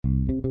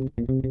Hey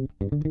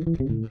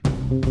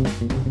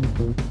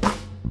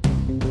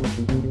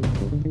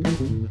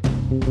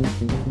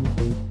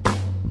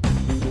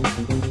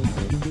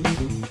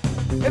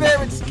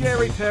there, it's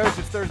Gary Parrish.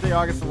 It's Thursday,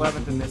 August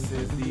 11th, and this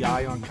is the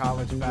Eye on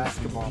College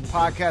Basketball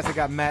podcast. I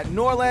got Matt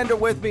Norlander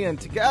with me,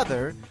 and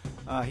together,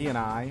 he and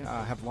I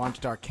have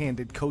launched our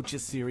Candid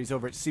Coaches series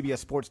over at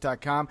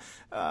cbssports.com.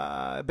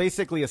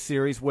 Basically a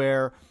series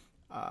where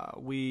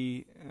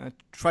we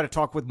try to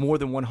talk with more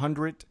than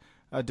 100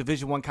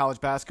 Division I college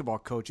basketball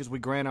coaches. We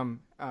grant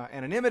them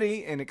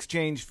anonymity in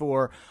exchange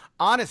for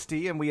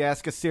honesty, and we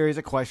ask a series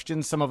of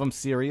questions, some of them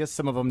serious,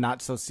 some of them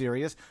not so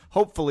serious,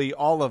 hopefully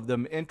all of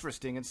them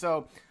interesting. And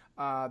so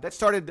that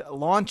started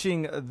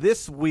launching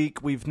this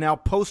week. We've now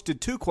posted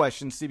 2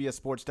 questions,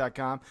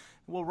 cbssports.com.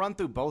 We'll run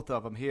through both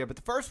of them here. But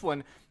the first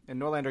one,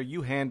 and Norlander,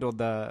 you handled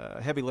the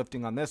heavy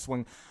lifting on this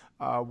one,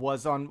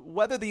 was on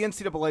whether the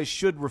NCAA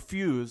should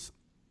refuse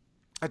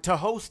to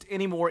host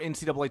any more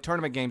NCAA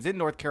tournament games in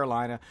North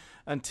Carolina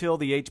until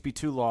the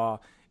HB2 law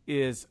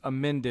is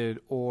amended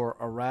or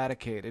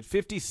eradicated.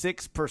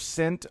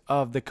 56%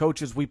 of the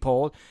coaches we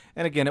polled,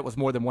 and again, it was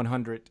more than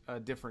 100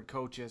 different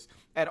coaches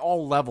at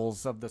all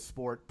levels of the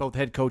sport, both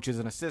head coaches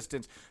and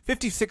assistants.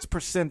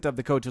 56% of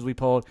the coaches we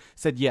polled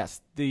said yes,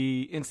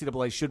 the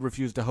NCAA should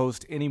refuse to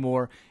host any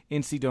more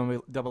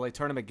NCAA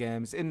tournament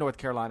games in North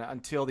Carolina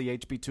until the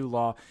HB2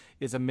 law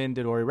is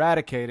amended or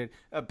eradicated,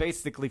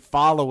 basically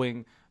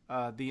following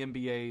the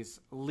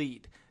NBA's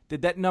lead.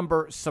 Did that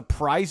number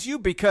surprise you?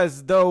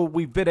 Because though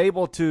we've been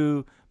able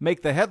to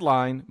make the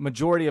headline,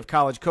 majority of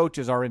college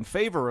coaches are in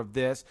favor of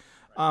this,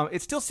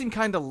 it still seemed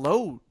kind of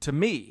low to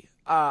me.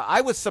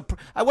 I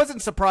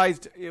wasn't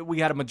surprised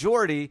we had a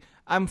majority.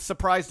 I'm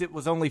surprised it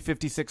was only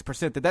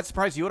 56%. Did that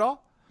surprise you at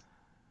all?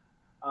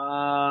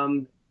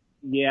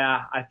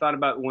 Yeah, I thought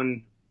about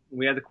when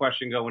we had the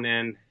question going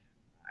in,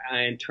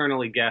 I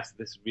internally guessed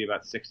this would be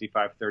about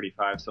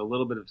 65-35, so a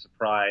little bit of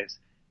surprise.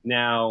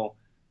 Now,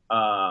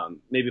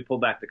 maybe pull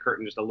back the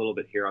curtain just a little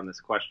bit here on this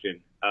question.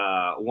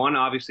 One,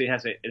 obviously,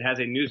 has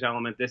a news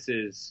element. This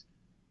is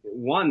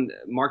one.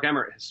 Mark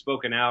Emmert has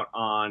spoken out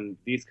on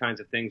these kinds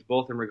of things,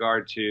 both in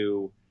regard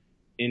to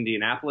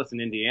Indianapolis and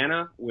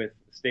Indiana, with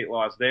state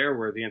laws there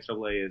where the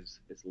NCAA is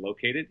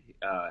located.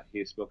 He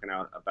has spoken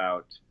out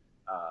about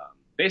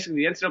basically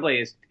the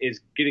NCAA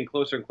is getting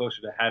closer and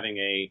closer to having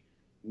a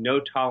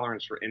no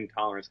tolerance for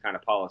intolerance kind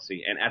of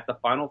policy. And at the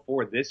Final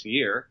Four this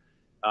year,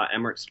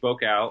 Emmert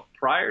spoke out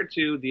prior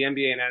to the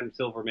NBA and Adam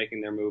Silver making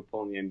their move,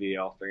 pulling the NBA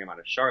All-Star game out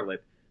of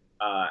Charlotte.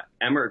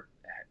 Emmert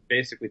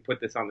basically put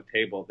this on the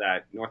table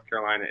that North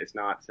Carolina is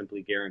not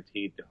simply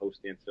guaranteed to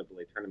host the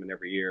NCAA tournament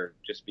every year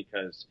just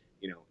because,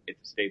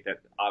 it's a state that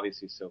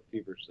obviously so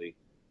feverishly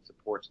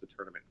supports the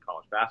tournament in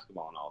college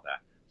basketball and all that.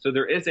 So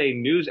there is a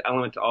news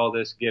element to all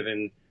this,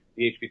 given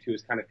the HB2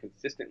 has kind of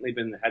consistently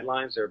been in the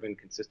headlines. There have been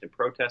consistent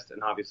protests,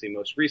 and obviously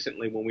most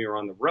recently when we were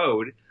on the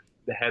road,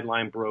 the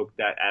headline broke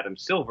that Adam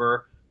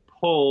Silver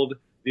pulled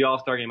the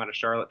All-Star game out of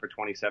Charlotte for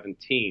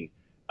 2017.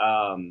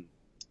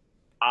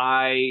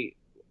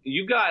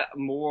 You got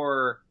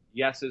more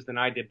yeses than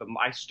I did, but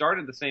I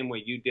started the same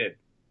way you did.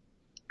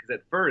 Because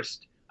at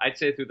first, I'd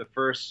say through the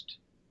first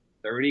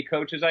 30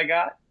 coaches I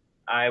got,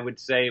 I would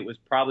say it was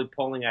probably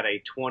polling at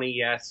a 20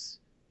 yes,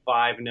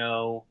 5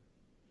 no,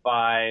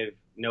 5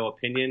 no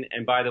opinion.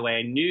 And by the way,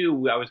 I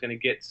knew I was going to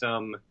get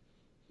some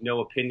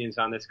no opinions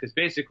on this because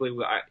basically,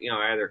 I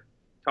either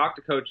talked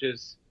to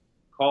coaches,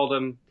 called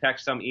them,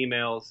 text some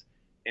emails,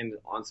 and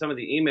on some of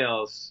the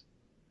emails,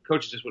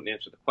 coaches just wouldn't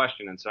answer the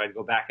question. And so I'd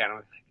go back at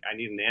them, I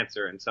need an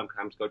answer. And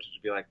sometimes coaches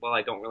would be like, well,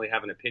 I don't really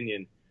have an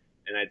opinion.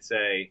 And I'd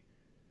say,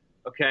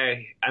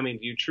 okay, do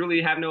you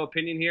truly have no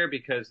opinion here?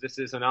 Because this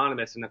is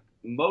anonymous. And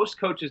most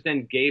coaches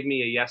then gave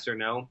me a yes or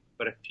no,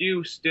 but a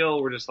few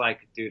still were just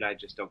like, dude, I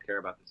just don't care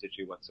about this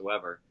issue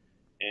whatsoever.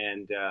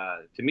 And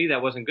to me,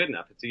 that wasn't good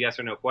enough. It's a yes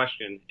or no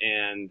question,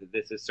 and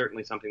this is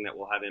certainly something that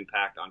will have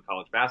impact on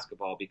college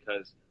basketball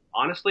because,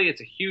 honestly,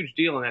 it's a huge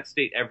deal in that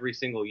state every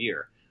single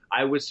year.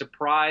 I was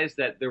surprised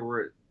that there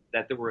were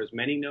as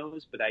many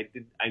no's, but I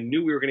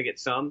knew we were going to get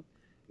some.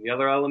 And the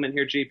other element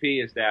here,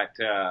 GP, is that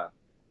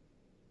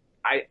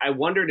I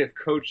wondered if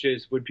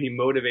coaches would be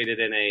motivated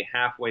in a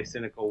halfway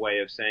cynical way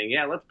of saying,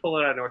 yeah, let's pull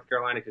it out of North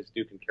Carolina because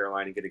Duke and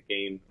Carolina get a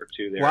game or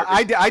two there. Well,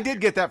 I did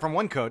get that from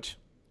one coach.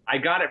 I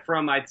got it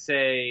from, I'd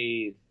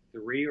say,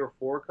 3 or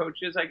 4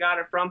 coaches I got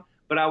it from.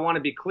 But I want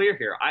to be clear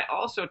here. I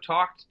also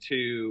talked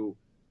to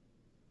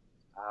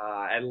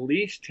at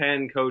least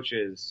 10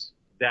 coaches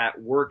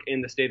that work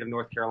in the state of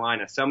North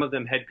Carolina, some of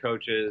them head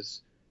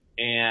coaches,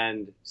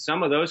 and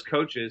some of those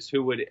coaches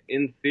who would,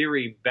 in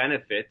theory,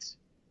 benefit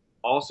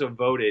also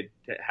voted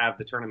to have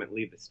the tournament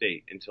leave the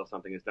state until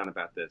something is done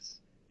about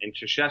this. And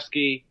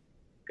Krzyzewski,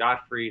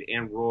 Gottfried,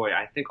 and Roy,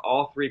 I think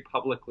all 3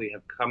 publicly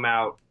have come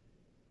out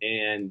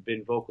and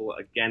been vocal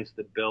against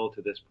the bill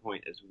to this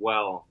point as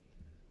well.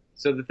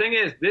 So the thing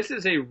is, this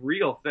is a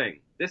real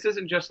thing. This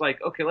isn't just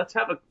like, okay, let's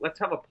have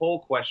a poll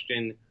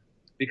question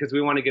because we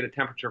want to get a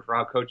temperature for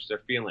how coaches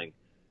are feeling.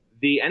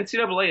 The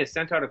NCAA has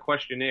sent out a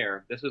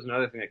questionnaire. This was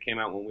another thing that came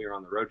out when we were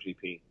on the road,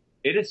 GP.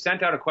 it has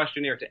sent out a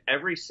questionnaire to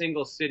every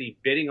single city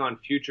bidding on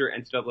future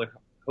NCAA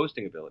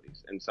hosting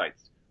abilities and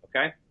sites.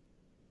 Okay,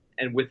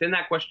 and within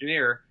that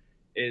questionnaire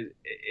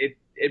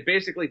it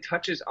basically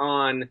touches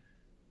on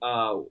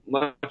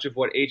much of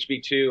what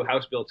HB2,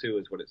 House Bill 2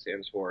 is what it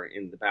stands for,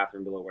 in the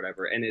bathroom bill or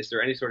whatever. And is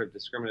there any sort of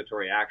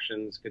discriminatory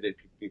actions? Could it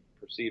be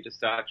perceived as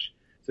such?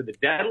 So the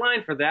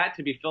deadline for that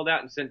to be filled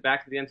out and sent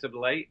back to the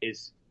NCAA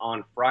is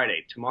on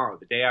Friday, tomorrow,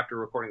 the day after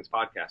recording this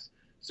podcast.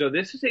 So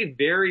this is a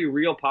very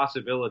real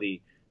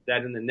possibility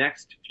that in the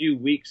next few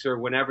weeks or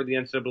whenever the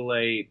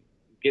NCAA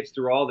gets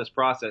through all this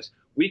process,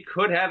 we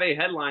could have a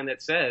headline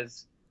that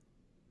says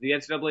the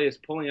NCAA is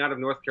pulling out of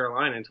North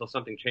Carolina until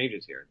something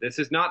changes here. This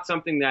is not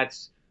something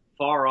that's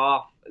far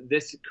off.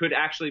 This could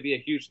actually be a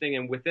huge thing.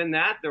 And within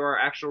that, there are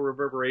actual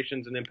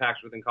reverberations and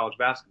impacts within college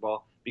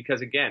basketball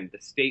because, again, the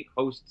state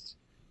hosts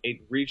a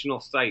regional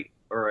site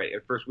or a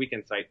first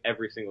weekend site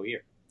every single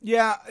year.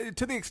 Yeah,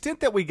 to the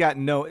extent that we got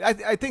no,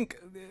 I think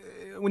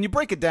when you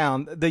break it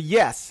down, the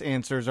yes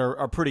answers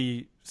are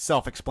pretty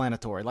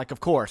self-explanatory. Like, of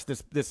course,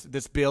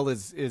 this bill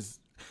is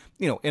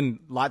in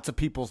lots of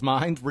people's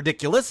minds,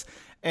 ridiculous.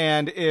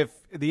 And if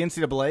the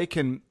NCAA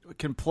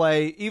can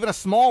play even a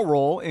small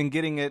role in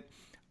getting it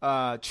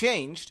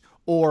changed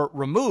or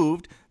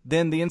removed,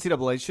 then the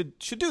NCAA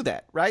should do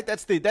that, right?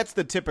 That's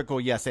the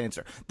typical yes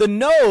answer. The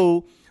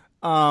no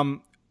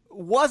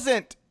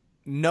wasn't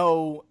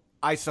no,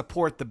 I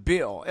support the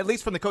bill. At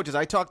least from the coaches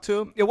I talked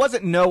to, it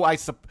wasn't no,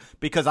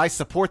 because I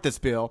support this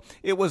bill.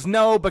 It was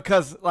no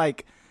because,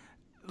 like,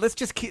 let's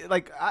just keep,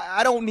 like,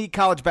 I don't need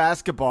college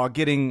basketball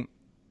getting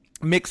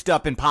mixed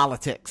up in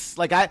politics.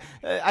 Like,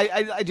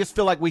 I just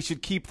feel like we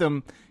should keep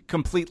them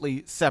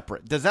completely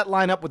separate. Does that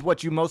line up with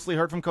what you mostly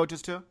heard from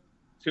coaches too?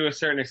 To a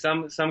certain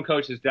extent, some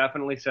coaches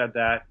definitely said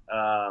that.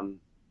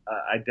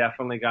 I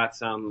definitely got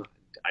some,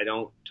 I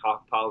don't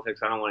talk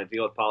politics, I don't want to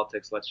deal with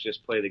politics, let's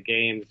just play the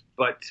games.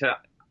 But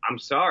I'm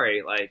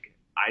sorry, like,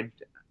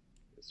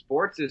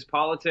 sports is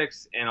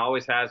politics and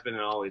always has been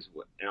and always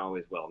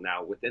will.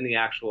 Now, within the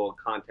actual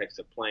context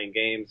of playing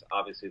games,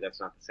 obviously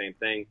that's not the same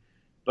thing.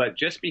 But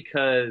just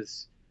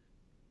because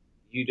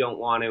you don't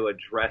want to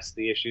address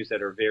the issues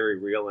that are very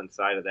real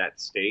inside of that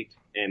state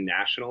and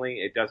nationally,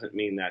 it doesn't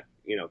mean that,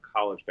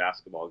 college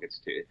basketball gets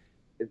to.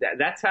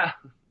 That's how,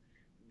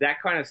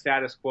 that kind of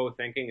status quo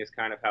thinking is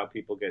kind of how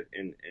people get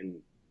in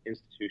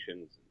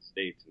institutions and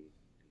states and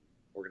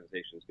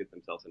organizations get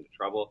themselves into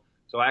trouble.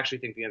 So I actually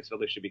think the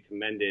NCAA should be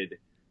commended,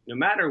 no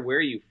matter where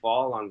you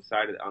fall on the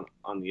side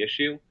on the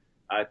issue.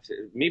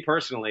 To me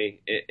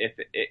personally,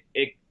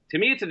 to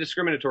me, it's a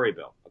discriminatory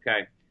bill.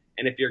 Okay.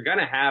 And if you're going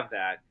to have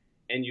that,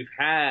 and you've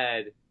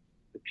had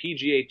the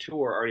PGA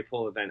Tour already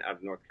pull an event out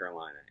of North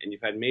Carolina, and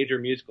you've had major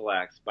musical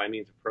acts by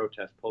means of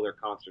protest pull their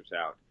concerts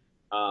out,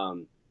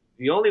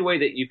 the only way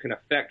that you can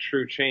affect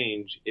true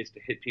change is to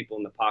hit people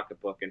in the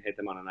pocketbook and hit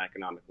them on an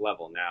economic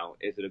level. Now,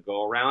 is it a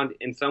go around?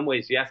 In some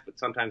ways, yes, but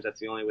sometimes that's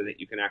the only way that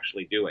you can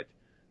actually do it.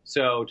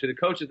 So to the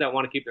coaches that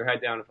want to keep their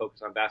head down and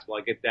focus on basketball,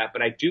 I get that.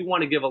 But I do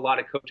want to give a lot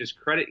of coaches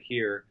credit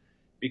here,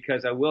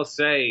 because I will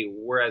say,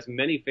 whereas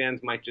many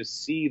fans might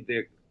just see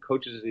the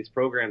coaches of these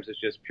programs as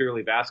just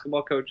purely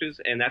basketball coaches,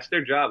 and that's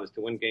their job, is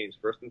to win games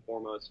first and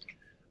foremost,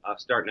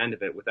 start and end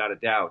of it, without a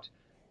doubt.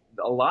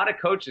 A lot of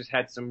coaches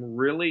had some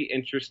really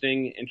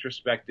interesting,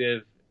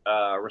 introspective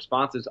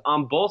responses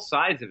on both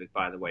sides of it,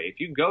 by the way. If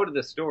you go to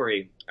the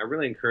story, I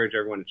really encourage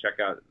everyone to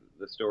check out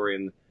the story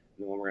and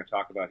the one we're going to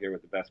talk about here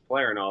with the best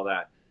player and all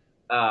that.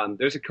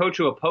 There's a coach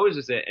who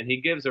opposes it, and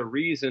he gives a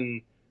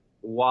reason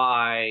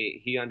why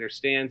he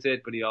understands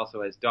it, but he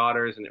also has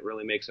daughters, and it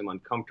really makes him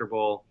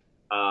uncomfortable.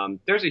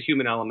 There's a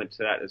human element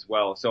to that as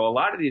well. So a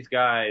lot of these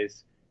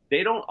guys,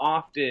 they don't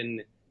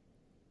often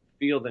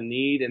feel the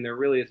need, and there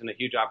really isn't a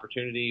huge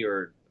opportunity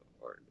or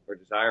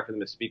desire for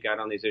them to speak out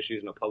on these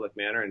issues in a public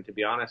manner. And to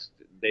be honest,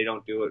 they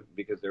don't do it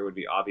because there would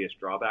be obvious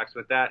drawbacks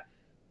with that.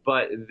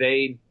 But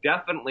they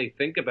definitely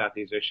think about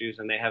these issues,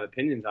 and they have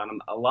opinions on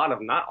them. A lot of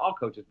them, not all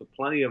coaches, but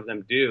plenty of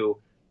them do.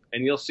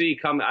 And you'll see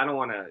I don't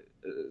want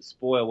to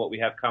spoil what we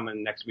have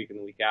coming next week and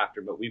the week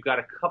after, but we've got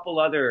a couple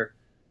other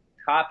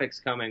topics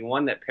coming.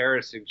 One that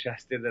Parrish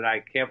suggested that I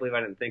can't believe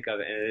I didn't think of,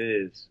 and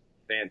it is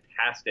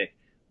fantastic.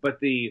 But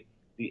the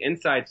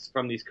insights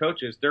from these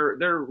coaches,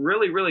 they're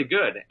really, really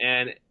good.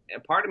 And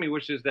part of me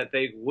wishes that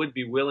they would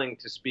be willing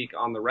to speak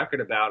on the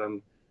record about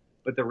them.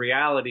 But the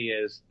reality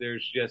is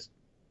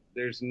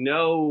there's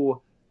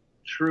no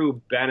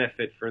true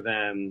benefit for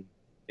them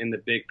in the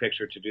big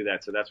picture to do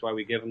that. So that's why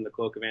we give them the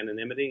cloak of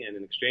anonymity. And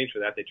in exchange for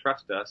that, they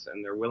trust us,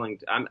 and they're willing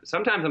to.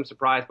 Sometimes I'm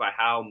surprised by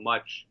how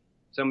much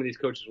some of these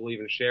coaches will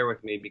even share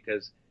with me,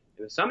 because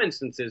in some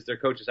instances, they're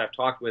coaches I've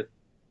talked with,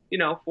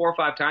 4 or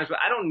 5 times, but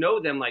I don't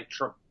know them like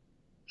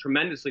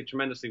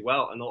tremendously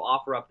well, and they'll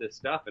offer up this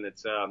stuff, and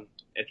it's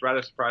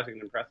rather surprising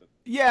and impressive.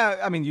 Yeah,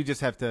 I mean, you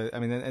just have to. I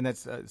mean, and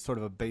that's sort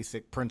of a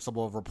basic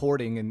principle of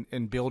reporting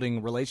and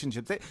building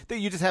relationships.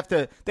 You just have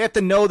to. They have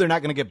to know they're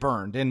not going to get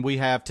burned, and we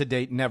have to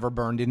date never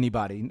burned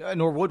anybody,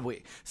 nor would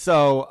we.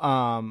 So,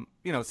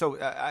 so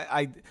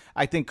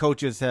I think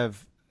coaches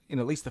have,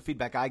 at least the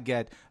feedback I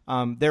get,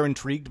 they're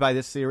intrigued by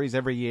this series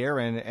every year,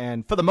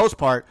 and for the most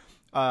part,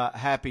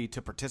 happy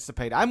to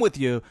participate. I'm with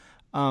you.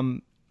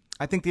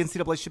 I think the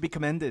NCAA should be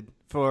commended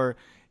for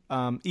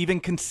even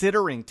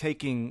considering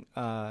taking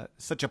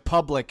such a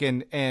public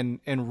and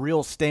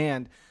real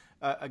stand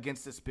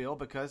against this bill,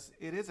 because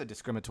it is a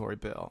discriminatory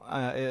bill,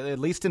 at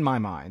least in my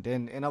mind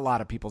and in a lot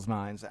of people's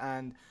minds.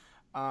 And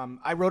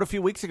I wrote a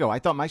few weeks ago, I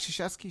thought Mike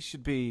Krzyzewski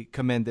should be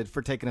commended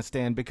for taking a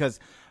stand, because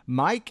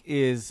Mike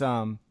is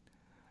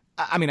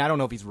I mean, I don't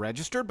know if he's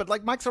registered, but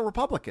like Mike's a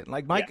Republican.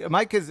 Like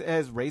Mike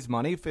has raised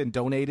money and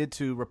donated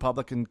to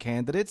Republican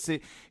candidates.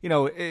 It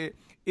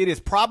is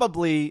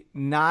probably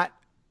not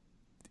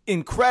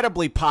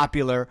incredibly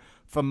popular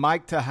for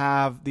Mike to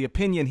have the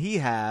opinion he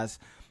has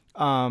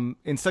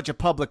in such a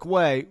public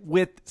way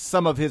with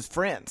some of his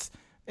friends.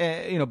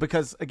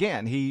 Because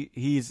again,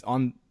 he's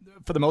on,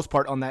 for the most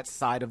part, on that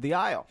side of the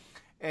aisle,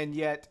 and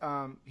yet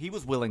he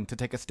was willing to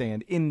take a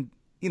stand and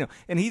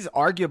he's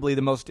arguably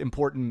the most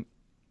important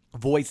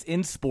voice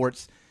in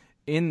sports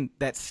in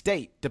that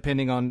state,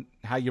 depending on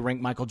how you rank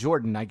Michael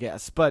Jordan, I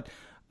guess. But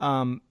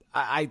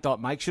I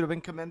thought Mike should have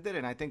been commended,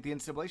 and I think the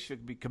NCAA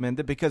should be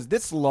commended, because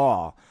this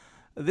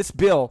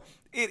bill,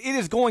 it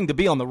is going to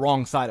be on the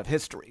wrong side of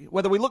history.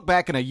 Whether we look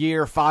back in a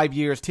year, 5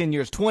 years, 10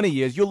 years, 20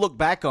 years, you'll look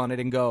back on it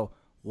and go,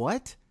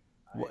 what?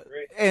 I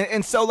agree.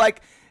 And so,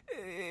 like,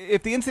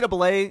 if the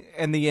NCAA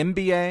and the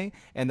NBA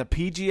and the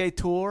PGA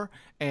Tour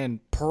and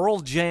Pearl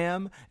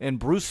Jam and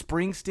Bruce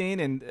Springsteen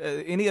and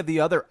any of the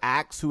other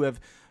acts who have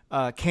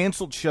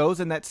canceled shows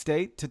in that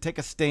state to take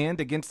a stand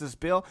against this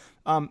bill,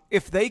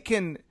 if they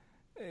can,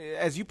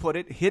 as you put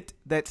it, hit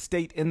that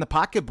state in the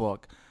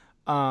pocketbook,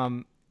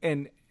 and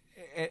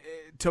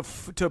to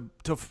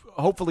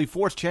hopefully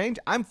force change,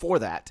 I'm for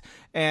that.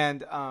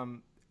 And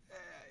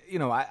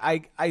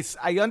I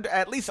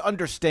at least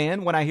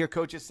understand when I hear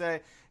coaches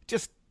say,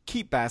 just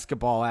keep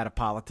basketball out of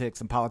politics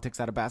and politics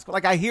out of basketball.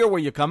 Like, I hear where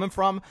you're coming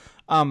from,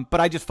 but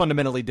I just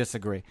fundamentally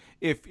disagree.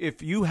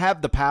 If you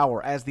have the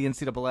power as the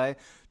NCAA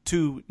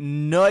to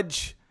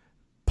nudge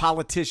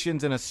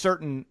politicians in a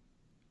certain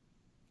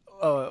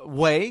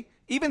way,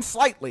 even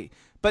slightly,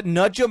 but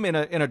nudge them in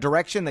a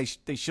direction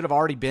they should have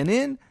already been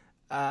in,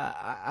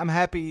 I'm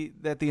happy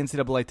that the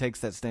NCAA takes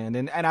that stand,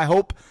 and I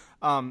hope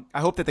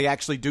that they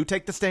actually do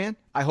take the stand.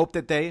 I hope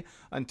that they,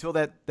 until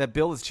that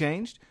bill is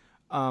changed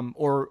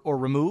or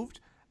removed,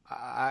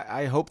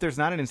 I hope there's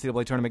not an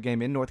NCAA tournament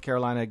game in North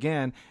Carolina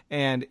again.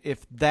 And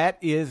if that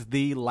is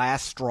the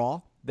last straw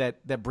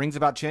that brings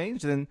about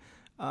change, then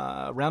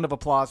round of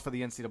applause for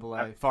the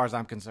NCAA, as far as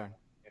I'm concerned.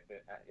 If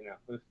it,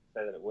 who's to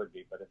say that it would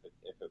be? But if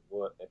it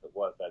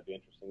was, that'd be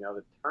interesting. Now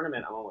the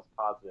tournament, I'm almost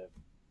positive,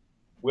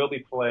 will be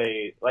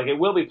played. Like, it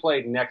will be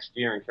played next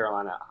year in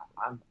Carolina.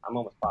 I'm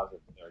almost positive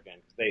there again,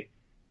 because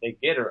they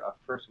get a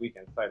first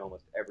weekend site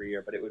almost every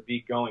year. But it would be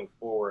going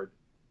forward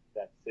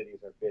that cities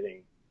are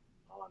bidding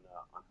on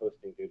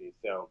hosting duties.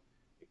 So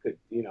it could,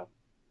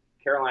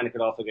 Carolina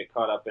could also get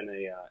caught up in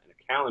a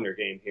calendar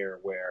game here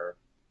where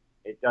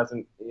it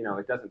doesn't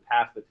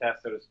pass the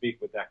test, so to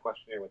speak, with that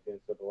questionnaire with the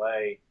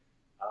NCAA,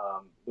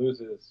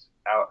 loses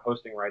out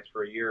hosting rights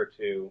for a year or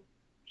two.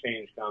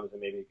 Change comes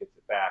and maybe it gets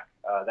it back.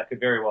 That could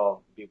very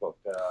well be what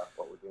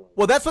we're doing.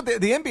 Well, that's what the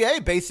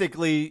NBA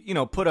basically,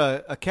 put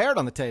a carrot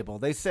on the table.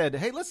 They said,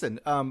 hey, listen,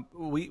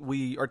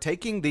 we are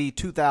taking the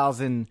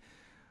 2000,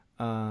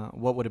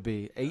 what would it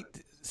be,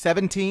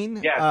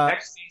 17? Yeah,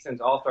 next season's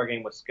All-Star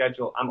game was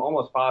scheduled, I'm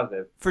almost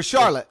positive, for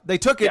Charlotte. They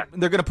took it. Yeah.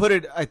 They're going to put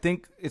it, I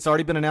think it's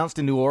already been announced,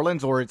 in New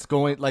Orleans, or it's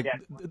going, like... Yeah,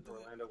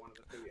 Orlando, one of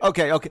the two,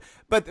 yeah. Okay.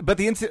 But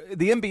the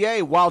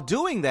NBA, while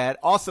doing that,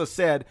 also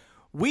said,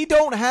 we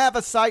don't have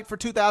a site for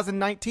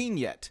 2019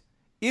 yet.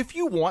 If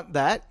you want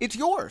that, it's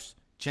yours.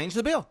 Change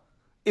the bill.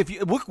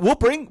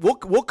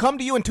 We'll come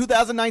to you in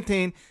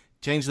 2019.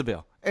 Change the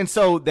bill. And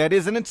so that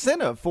is an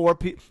incentive for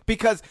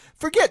because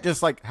forget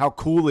just like how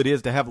cool it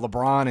is to have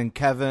LeBron and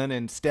Kevin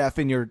and Steph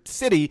in your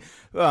city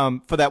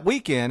for that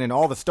weekend and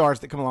all the stars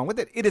that come along with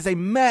it. It is a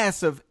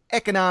massive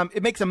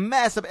it makes a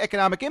massive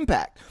economic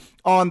impact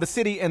on the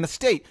city and the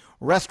state.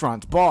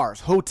 Restaurants,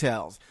 bars,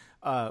 hotels,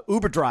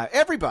 Uber drive,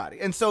 everybody.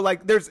 And so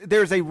like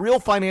there's a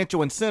real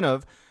financial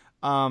incentive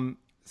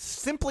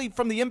simply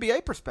from the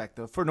NBA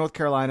perspective for North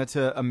Carolina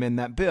to amend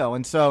that bill.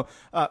 And so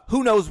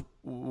who knows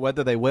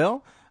whether they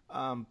will.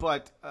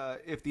 But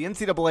if the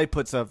NCAA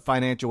puts a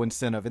financial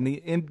incentive and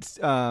the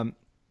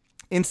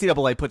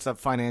NCAA puts up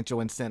financial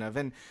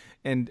incentive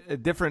and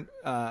different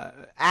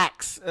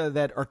acts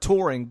that are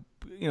touring,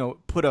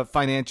 put a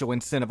financial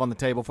incentive on the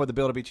table for the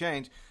bill to be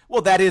changed,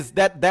 well,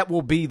 that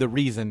will be the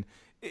reason.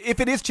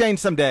 If it is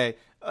changed someday,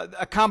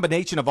 a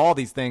combination of all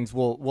these things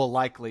will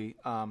likely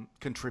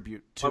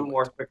contribute to One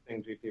more quick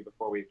thing, GP,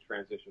 before we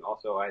transition.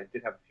 Also, I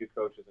did have a few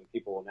coaches, and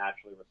people will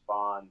naturally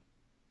respond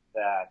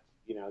that,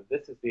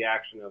 this is the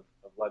action of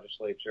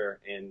legislature,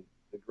 and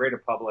the greater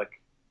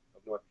public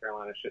of North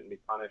Carolina shouldn't be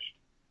punished.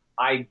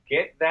 I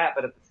get that,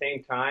 but at the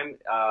same time,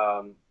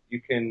 you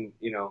can,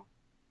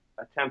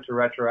 attempt to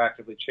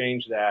retroactively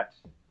change that,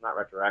 not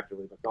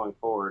retroactively, but going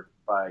forward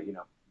by,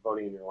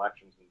 voting in your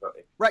elections and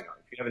voting. Right.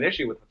 If you have an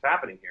issue with what's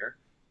happening here,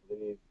 then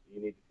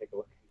you need to take a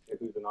look at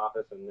who's in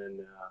office and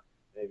then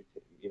maybe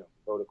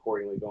vote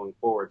accordingly going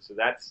forward. So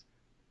that's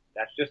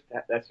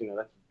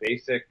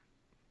basic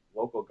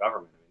local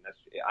government. I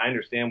mean, I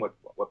understand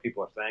what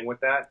people are saying with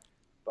that,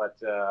 but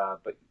the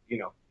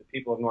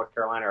people of North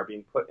Carolina are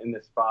being put in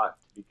this spot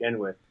to begin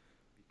with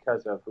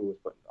because of who was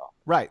put in office.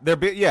 Right.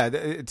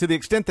 To the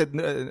extent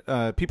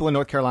that people in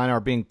North Carolina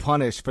are being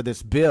punished for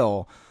this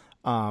bill,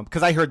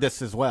 because I heard this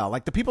as well.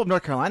 Like, the people of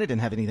North Carolina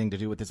didn't have anything to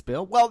do with this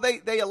bill. Well,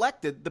 they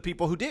elected the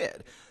people who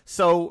did.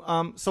 So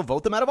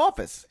vote them out of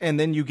office, and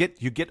then you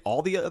get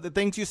all the other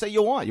things you say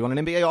you want. You want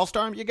an NBA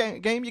All-Star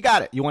game, you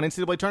got it. You want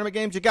NCAA Tournament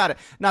games, you got it.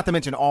 Not to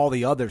mention all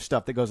the other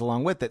stuff that goes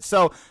along with it.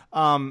 So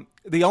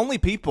the only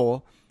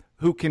people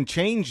who can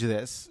change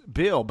this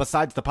bill,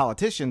 besides the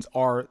politicians,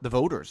 are the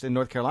voters in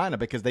North Carolina,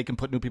 because they can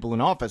put new people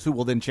in office who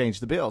will then change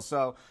the bill.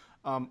 So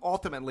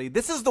ultimately,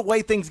 this is the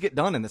way things get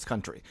done in this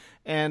country.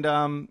 And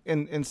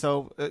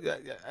so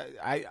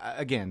I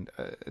again,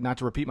 not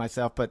to repeat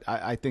myself, but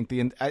I think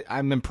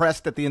I'm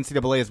impressed that the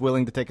NCAA is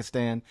willing to take a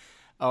stand,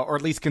 or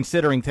at least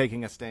considering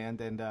taking a stand.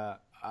 And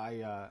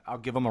I'll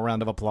give them a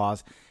round of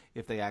applause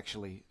if they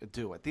actually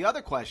do it. The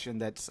other question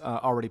that's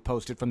already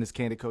posted from this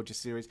Candid Coaches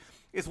series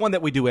is one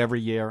that we do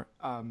every year,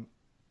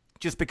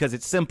 just because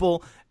it's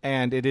simple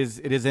and it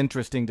is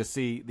interesting to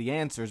see the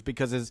answers,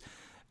 because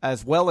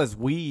as well as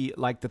we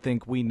like to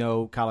think we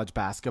know college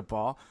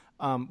basketball,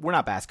 we're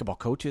not basketball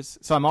coaches.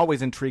 So I'm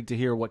always intrigued to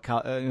hear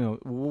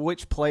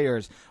which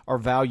players are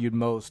valued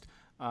most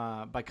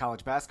by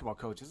college basketball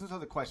coaches. And so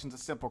the question's a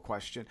simple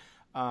question.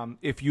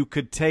 If you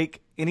could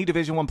take any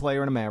Division I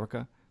player in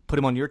America, put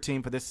him on your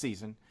team for this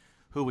season,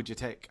 who would you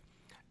take?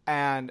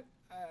 And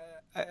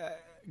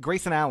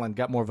Grayson Allen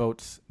got more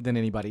votes than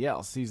anybody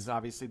else. He's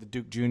obviously the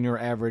Duke Junior,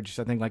 averaged,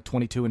 I think, like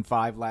 22 and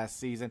 5 last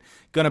season.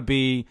 Going to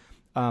be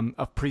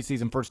a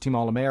preseason first-team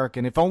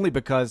All-American, if only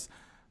because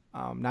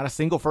not a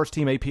single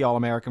first-team AP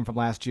All-American from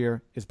last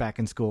year is back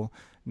in school.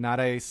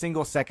 Not a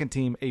single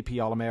second-team AP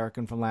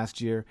All-American from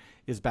last year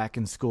is back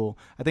in school.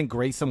 I think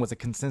Grayson was a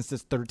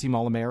consensus third-team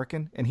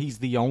All-American, and he's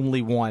the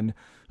only one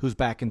who's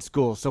back in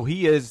school. So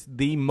he is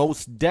the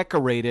most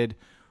decorated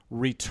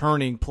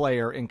returning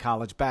player in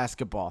college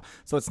basketball.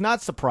 So it's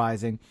not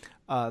surprising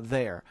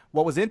there.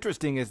 What was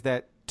interesting is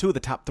that two of the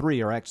top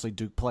three are actually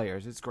Duke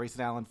players. It's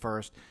Grayson Allen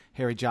first,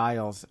 Harry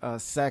Giles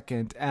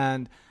second.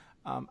 And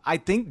I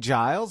think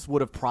Giles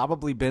would have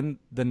probably been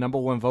the number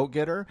one vote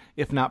getter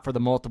if not for the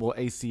multiple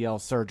ACL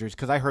surgeries,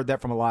 because I heard that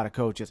from a lot of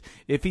coaches.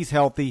 If he's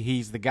healthy,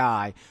 he's the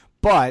guy.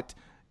 But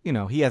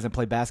he hasn't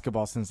played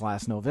basketball since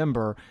last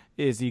November.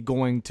 Is he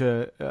going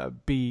to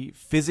be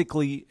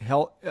physically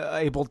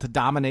able to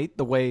dominate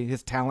the way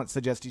his talent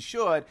suggests he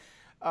should?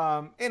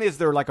 And is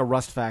there like a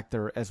rust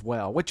factor as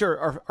well, which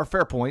are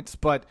fair points.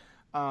 But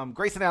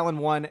Grayson Allen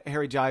 1,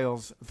 Harry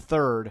Giles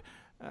 3rd.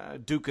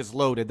 Duke is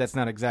loaded. That's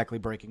not exactly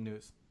breaking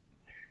news.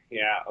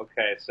 Yeah,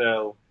 okay.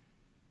 So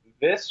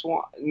this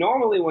one,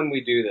 normally when we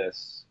do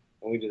this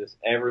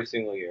every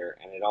single year,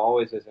 and it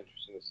always is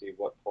interesting to see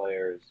what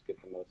players get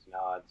the most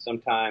nods.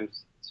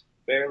 Sometimes it's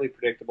fairly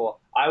predictable.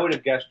 I would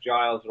have guessed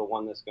Giles would have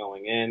won this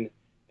going in,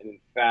 and in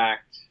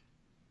fact,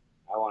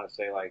 I want to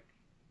say like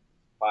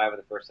 5 of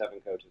the first 7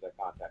 coaches I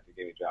contacted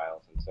gave me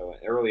Giles, and so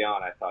early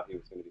on I thought he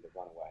was going to be the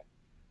runaway.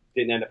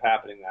 Didn't end up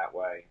happening that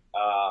way.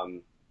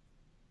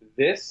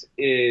 This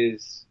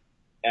is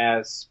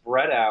as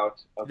spread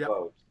out a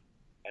vote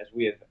as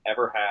we have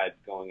ever had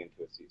going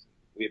into a season.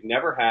 We have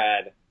never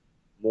had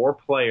more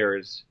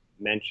players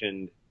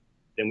mentioned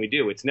than we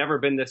do. It's never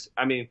been this.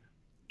 I mean,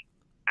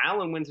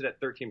 Allen wins it at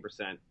 13%,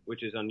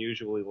 which is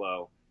unusually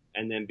low.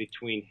 And then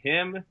between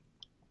him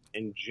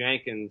and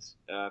Jenkins,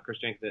 Chris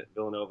Jenkins at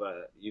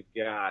Villanova, you've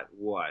got,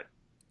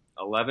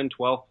 11,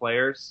 12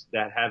 players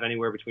that have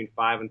anywhere between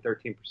 5 and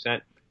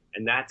 13%.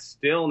 And that's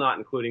still not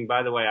including,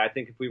 by the way, I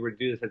think if we were to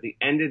do this at the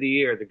end of the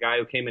year, the guy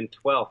who came in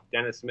 12th,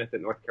 Dennis Smith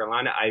at North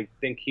Carolina, I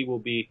think he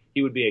would be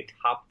a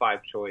top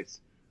 5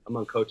 choice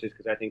among coaches,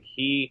 because I think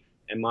he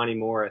and Monty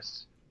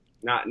Morris,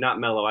 not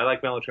Melo. I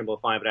like Melo Trimble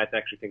fine, but I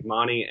actually think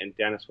Monty and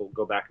Dennis will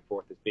go back and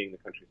forth as being the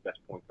country's best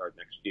point guard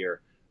next year.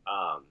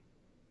 How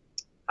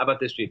about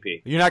this,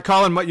 GP? You're not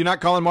calling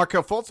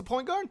Markelle Fultz a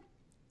point guard?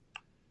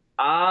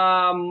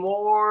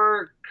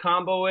 More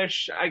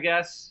combo-ish, I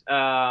guess,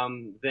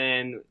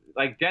 than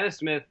like Dennis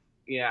Smith.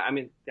 Yeah, I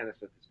mean, Dennis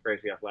Smith is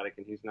crazy athletic,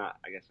 and he's not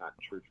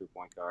true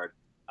point guard.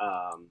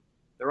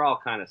 They're all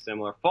kind of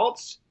similar.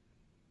 Fultz,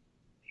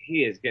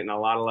 he is getting a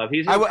lot of love.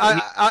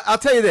 I'll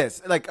tell you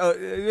this,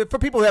 for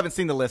people who haven't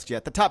seen the list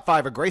yet, the top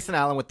 5 are Grayson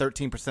Allen with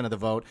 13% of the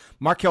vote,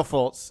 Markelle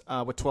Fultz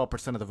with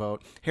 12% of the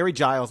vote, Harry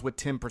Giles with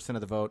 10%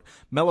 of the vote,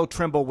 Melo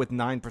Trimble with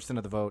 9%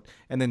 of the vote,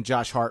 and then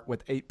Josh Hart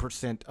with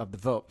 8% of the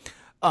vote.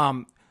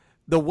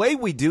 The way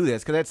we do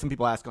this, because I had some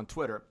people ask on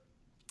Twitter,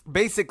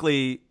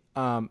 basically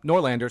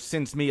Norlander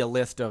sends me a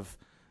list of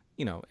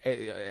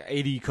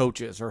 80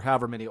 coaches or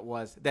however many it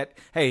was that,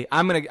 hey,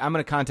 I'm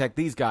gonna contact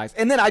these guys,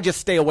 and then I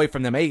just stay away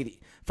from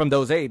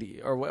those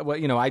 80, or what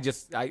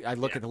I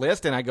look at the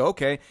list and I go,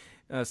 okay,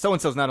 so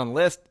and so's not on the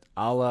list.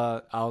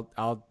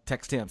 I'll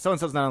text him.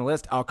 So-and-so's not on the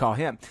list. I'll call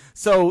him.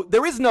 So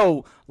there is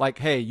no like,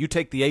 hey, you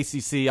take the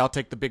ACC, I'll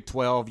take the Big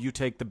 12, you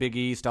take the Big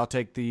East, I'll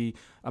take the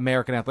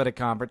American Athletic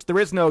Conference. There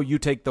is no you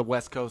take the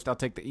West Coast, I'll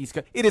take the East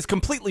Coast. It is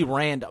completely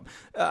random,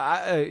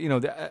 in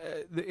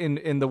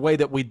the way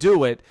that we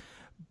do it.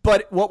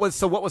 But what was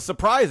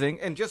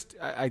surprising, and just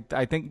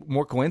I think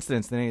more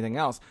coincidence than anything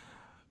else,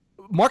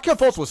 Markelle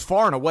Fultz was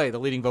far and away the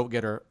leading vote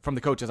getter from the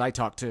coaches I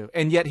talked to,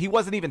 and yet he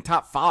wasn't even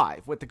top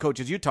 5 with the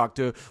coaches you talked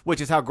to, which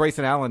is how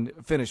Grayson Allen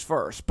finished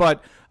first.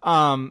 But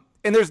and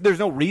there's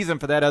no reason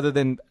for that other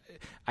than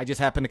I just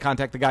happened to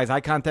contact the guys I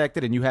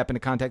contacted, and you happen to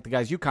contact the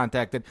guys you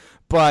contacted.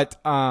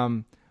 But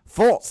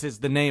Fultz is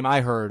the name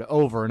I heard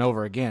over and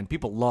over again.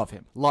 People love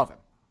him.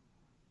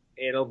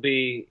 It'll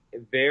be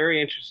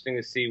very interesting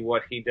to see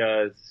what he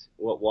does,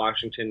 what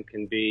Washington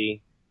can be.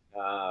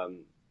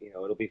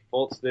 It'll be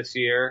Fultz this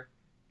year.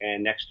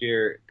 And next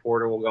year,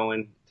 Porter will go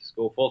into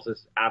school. Fultz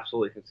is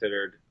absolutely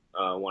considered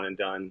one and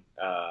done.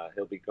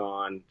 He'll be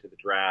gone to the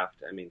draft.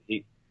 I mean,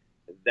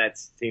 that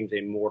seems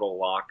a mortal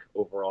lock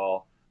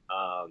overall.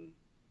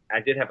 I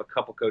did have a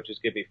couple coaches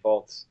give me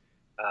Fultz.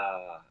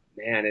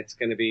 Man, it's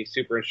going to be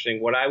super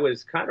interesting. What I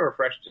was kind of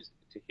refreshed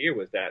to hear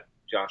was that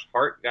Josh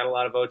Hart got a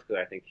lot of votes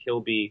because I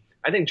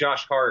think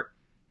Josh Hart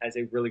has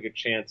a really good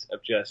chance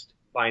of just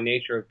by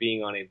nature of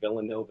being on a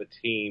Villanova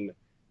team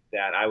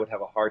that I would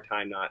have a hard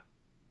time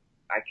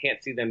I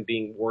can't see them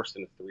being worse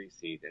than a 3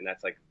 seed, and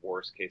that's like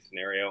worst case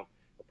scenario.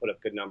 They'll put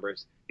up good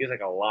numbers. He's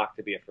like a lock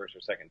to be a first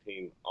or second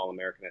team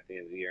All-American at the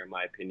end of the year, in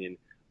my opinion.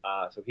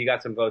 So he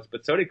got some votes,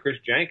 but so did Chris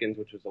Jenkins,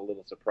 which was a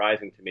little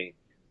surprising to me.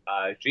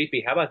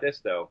 GP, how about this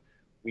though?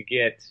 We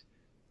get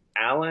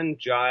Allen,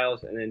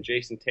 Giles, and then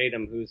Jason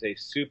Tatum, who's a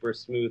super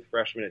smooth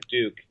freshman at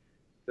Duke.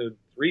 So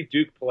 3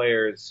 Duke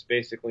players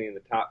basically in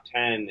the top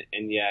 10,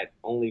 and yet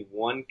only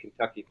 1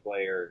 Kentucky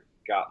player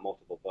got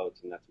multiple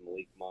votes, and that's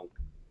Malik Monk.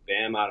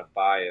 Bam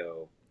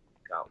Adebayo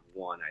got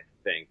 1, I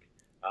think.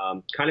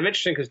 Kind of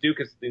interesting because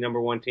Duke is the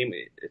number 1 team.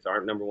 It's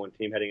our number 1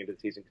 team heading into the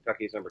season.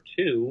 Kentucky is number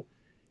 2,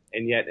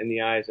 and yet in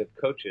the eyes of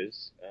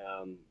coaches,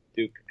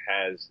 Duke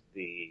has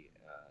the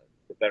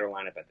better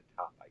lineup at the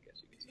top, I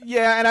guess you could say.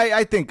 Yeah, and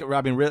I think,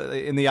 Robin,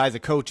 really, in the eyes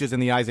of coaches, in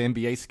the eyes of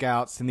NBA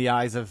scouts, in the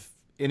eyes of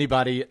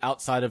anybody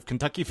outside of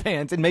Kentucky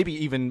fans, and maybe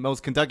even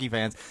most Kentucky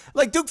fans,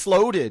 like Duke's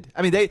loaded.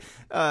 I mean,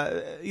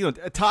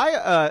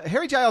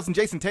 Harry Giles and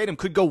Jason Tatum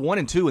could go 1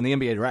 and 2 in the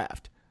NBA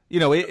draft.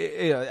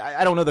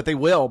 I don't know that they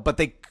will, but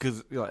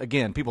because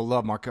again, people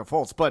love Markelle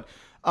Fultz, but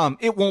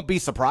it won't be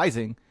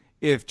surprising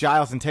if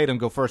Giles and Tatum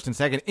go first and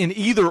second in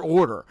either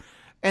order,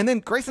 and then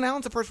Grayson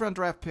Allen's a first round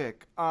draft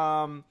pick.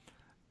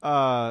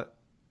 They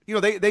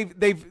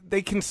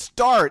can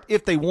start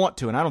if they want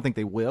to, and I don't think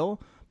they will.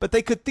 But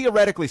they could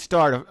theoretically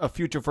start a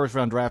future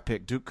first-round draft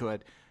pick. Duke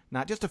could.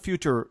 Not just a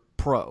future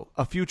pro,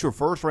 a future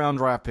first-round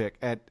draft pick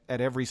at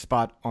every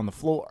spot on the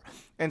floor.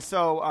 And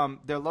so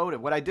they're loaded.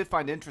 What I did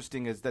find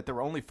interesting is that there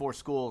were only 4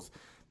 schools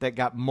that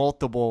got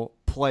multiple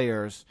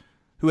players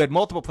who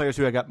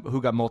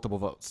got multiple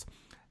votes.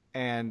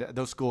 And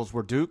those schools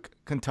were Duke,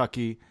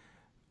 Kentucky,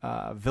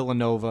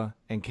 Villanova,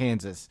 and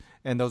Kansas.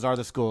 And those are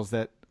the schools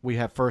that we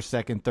have first,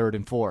 second, third,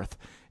 and fourth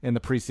in the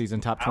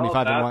preseason top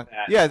 25 and 1.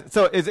 Yeah,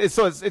 so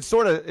it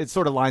sort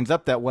of lines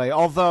up that way.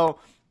 Although,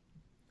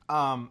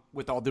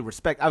 with all due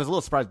respect, I was a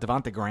little surprised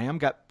Devontae Graham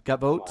got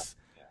votes.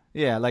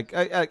 Yeah,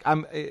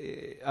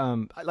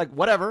 I'm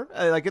whatever.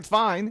 It's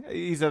fine.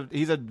 He's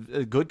a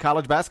good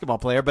college basketball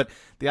player, but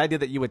the idea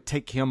that you would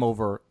take him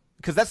over,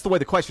 because that's the way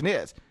the question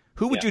is.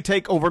 Who would you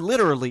take over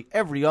literally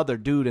every other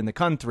dude in the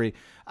country?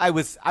 I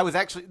was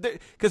actually,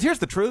 because here's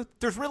the truth.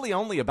 There's really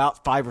only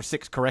about 5 or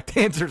 6 correct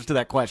answers to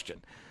that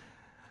question.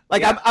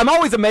 I'm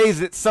always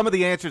amazed at some of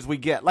the answers we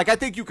get. I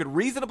think you could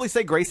reasonably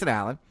say Grayson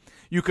Allen.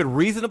 You could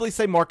reasonably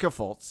say Markelle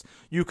Fultz.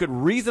 You could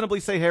reasonably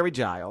say Harry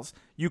Giles.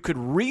 You could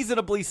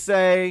reasonably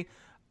say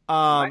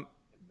in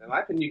my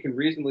opinion, you can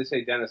reasonably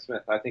say Dennis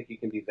Smith. I think he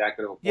can be that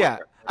good of a player. Yeah,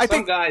 I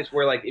think guys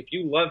where if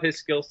you love his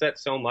skill set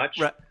so much,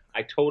 right.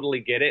 I totally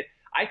get it.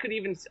 I could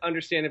even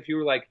understand if you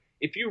were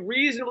if you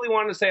reasonably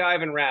wanted to say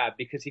Ivan Rabb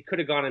because he could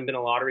have gone and been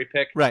a lottery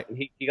pick, right? And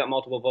he got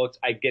multiple votes.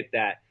 I get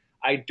that.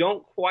 I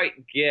don't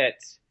quite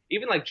get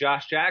even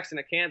Josh Jackson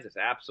at Kansas,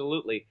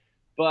 absolutely.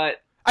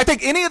 But I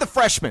think any of the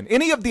freshmen,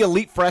 any of the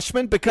elite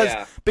freshmen,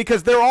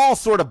 because they're all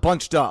sort of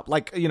bunched up.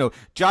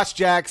 Josh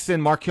Jackson,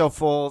 Markelle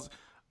Fultz,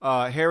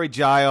 Harry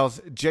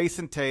Giles,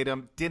 Jason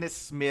Tatum, Dennis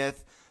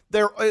Smith.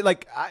 They're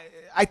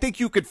I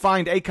think you could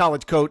find a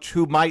college coach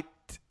who might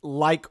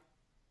like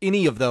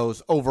any of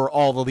those over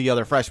all of the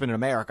other freshmen in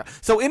America.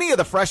 So any of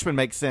the freshmen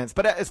makes sense.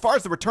 But as far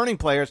as the returning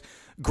players,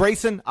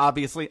 Grayson,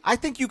 obviously. I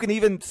think you can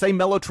even say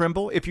Melo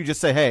Trimble if you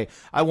just say, hey,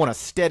 I want a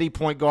steady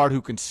point guard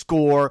who can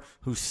score,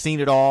 who's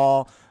seen it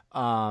all.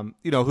 Without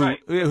a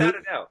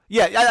doubt.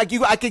 Yeah,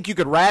 I think you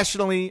could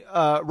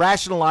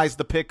rationalize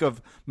the pick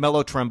of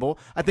Melo Trimble.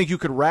 I think you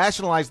could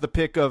rationalize the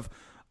pick of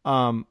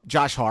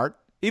Josh Hart,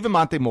 even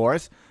Monte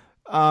Morris,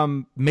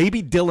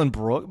 maybe Dylan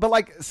Brooks. But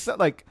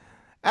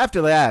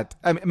After that,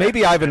 I mean,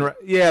 maybe Ivan.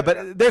 Yeah,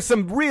 but there's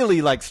some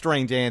really like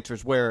strange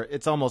answers where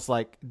it's almost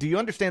like, do you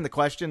understand the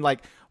question?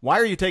 Like, why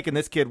are you taking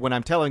this kid when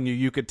I'm telling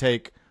you could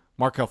take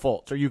Markelle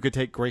Fultz, or you could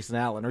take Grayson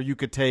Allen, or you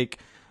could take,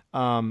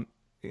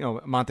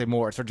 Monte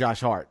Morris or Josh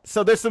Hart.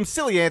 So there's some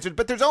silly answers,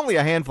 but there's only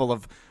a handful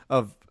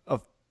of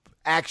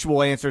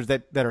actual answers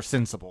that are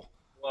sensible.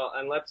 Well,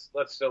 and let's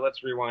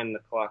rewind the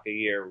clock a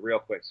year real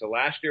quick. So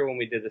last year when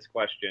we did this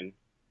question,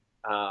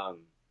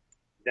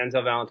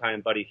 Denzel Valentine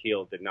and Buddy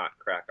Hield did not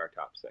crack our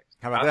top six.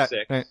 How about top that?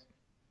 Six Right.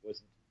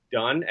 was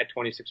Dunn at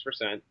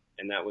 26%,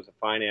 and that was a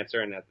fine answer.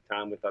 And at the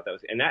time, we thought that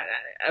was, and that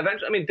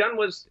eventually, I mean, Dunn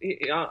was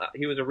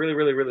he was a really,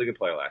 really, really good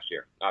player last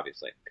year.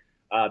 Obviously,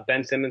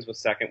 Ben Simmons was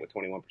second with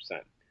 21%.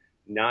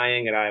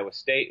 Nying at Iowa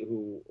State,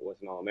 who was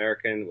an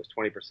All-American, was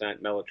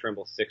 20%. Melo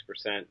Trimble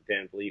 6%.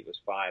 Dan Vliet was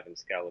 5%, and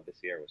Scala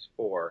Bissiere was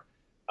 4%.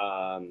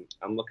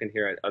 I'm looking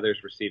here at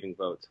others receiving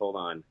votes. Hold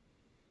on,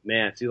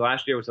 man. See,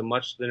 last year was a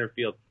much thinner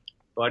field.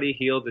 Buddy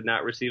Hield did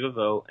not receive a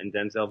vote, and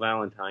Denzel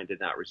Valentine did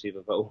not receive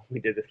a vote.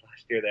 We did this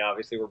last year.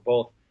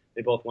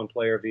 They both won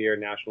Player of the Year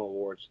national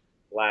awards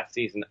last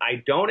season.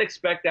 I don't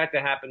expect that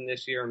to happen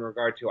this year in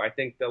regard to, I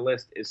think the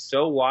list is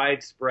so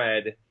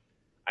widespread.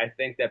 I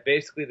think that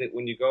basically that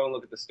when you go and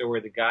look at the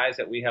story, the guys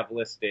that we have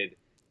listed,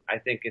 I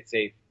think it's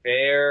a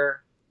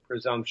fair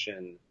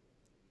presumption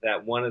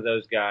that one of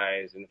those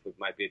guys, and if it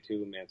might be a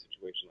two-man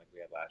situation like we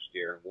had last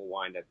year, will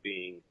wind up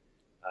being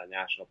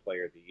National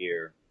Player of the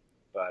Year.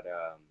 But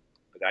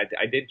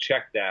I did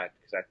check that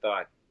because I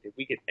thought, did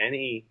we get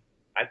any?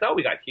 I thought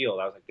we got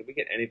Hield. I was like, did we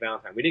get any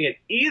Valentine? We didn't get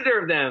either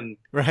of them.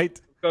 Right.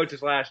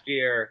 Coaches last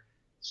year.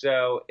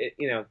 So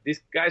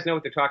these guys know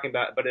what they're talking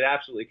about, but it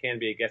absolutely can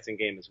be a guessing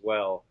game as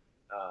well.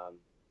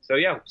 So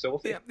we'll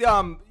see.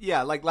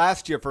 Yeah. Like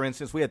last year, for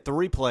instance, we had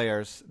 3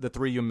 players, the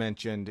 3 you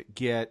mentioned,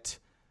 get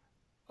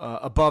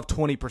above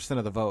 20%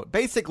 of the vote.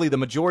 Basically, the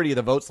majority of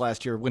the votes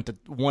last year went to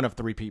one of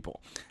 3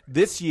 people.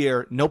 This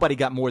year, nobody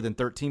got more than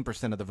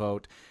 13% of the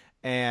vote.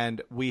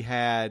 And we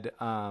had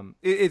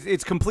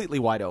it's completely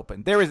wide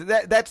open.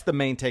 That's the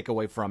main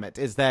takeaway from it,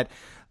 is that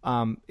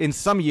in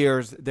some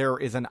years there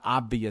is an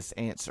obvious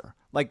answer.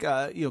 Like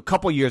a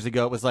couple years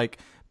ago, it was like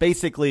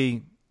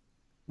basically,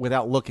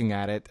 without looking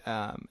at it,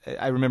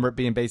 I remember it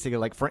being basically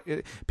like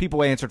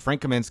people answered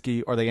Frank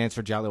Kaminsky or they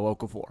answered Jalil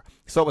Okafor.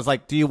 So it was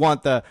like, do you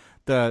want the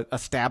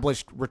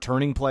established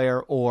returning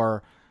player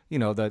or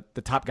the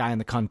top guy in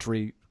the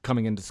country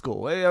coming into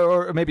school,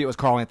 or maybe it was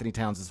Karl Anthony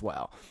Towns as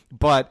well.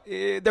 But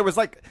there was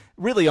like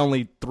really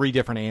only 3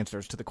 different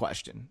answers to the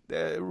question,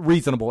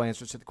 reasonable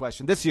answers to the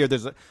question. This year,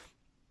 there's we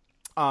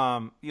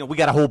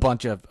got a whole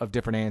bunch of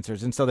different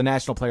answers, and so the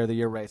National Player of the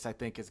Year race, I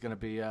think, is going to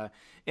be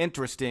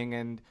interesting.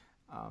 And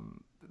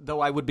though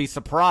I would be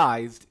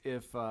surprised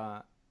if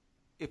the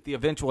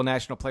eventual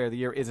National Player of the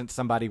Year isn't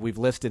somebody we've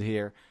listed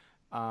here.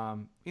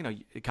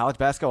 College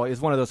basketball is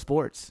one of those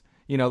sports.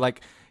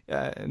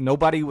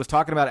 Nobody was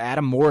talking about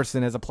Adam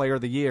Morrison as a Player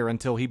of the Year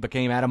until he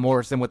became Adam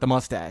Morrison with the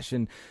mustache,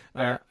 and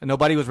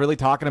nobody was really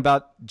talking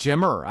about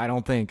Jimmer, I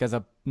don't think, as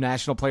a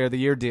National Player of the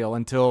Year deal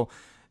until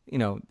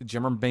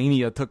Jimmer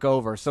Mania took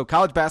over. So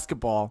college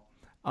basketball,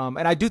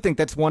 and I do think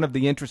that's one of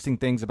the interesting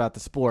things about the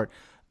sport.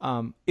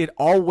 It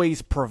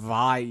always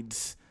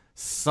provides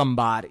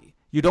somebody.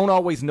 You don't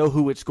always know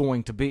who it's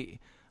going to be.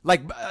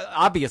 Like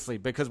obviously,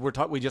 because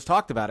we just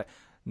talked about it.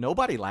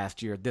 Nobody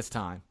last year this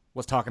time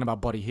was talking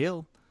about Buddy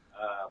Hield.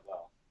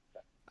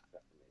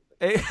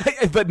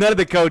 But none of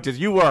the coaches.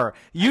 You were.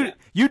 You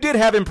did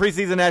have him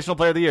preseason National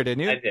Player of the Year,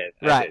 didn't you? I did.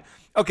 Right.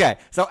 Okay.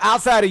 So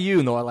outside of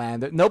you,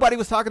 Norlander, nobody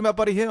was talking about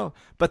Buddy Hield.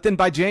 But then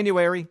by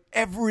January,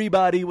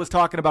 everybody was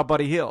talking about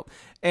Buddy Hield.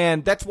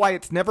 And that's why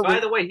it's never... By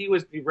the way, he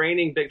was the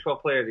reigning Big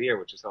 12 Player of the Year,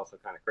 which is also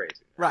kind of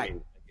crazy. Right. I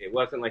mean, it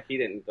wasn't like he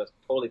didn't just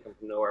totally come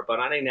from nowhere. But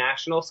on a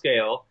national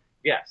scale,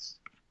 yes.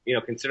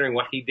 Considering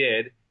what he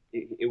did,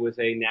 it was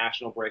a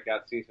national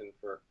breakout season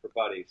for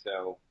Buddy.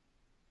 So...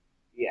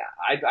 yeah,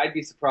 I'd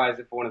be surprised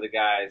if one of the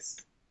guys,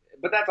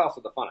 but that's also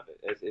the fun of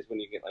it, is when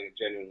you get like a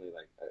genuinely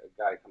like a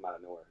guy come out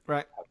of nowhere.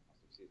 Right. Have an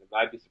awesome season. But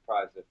I'd be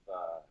surprised if the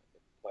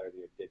Player of the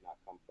Year did not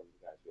come from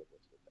the guys who have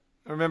listed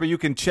there. Remember, you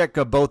can check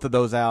both of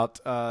those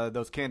out,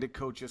 those Candid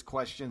Coaches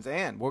questions,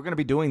 and we're going to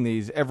be doing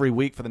these every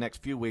week for the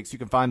next few weeks. You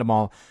can find them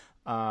all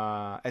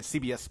at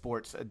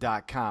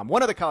cbssports.com.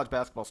 One other college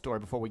basketball story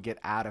before we get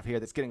out of here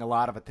that's getting a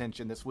lot of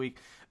attention this week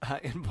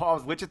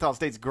involves Wichita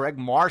State's Gregg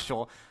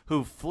Marshall,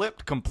 who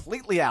flipped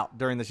completely out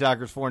during the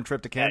Shockers' foreign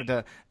trip to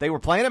Canada. They were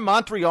playing in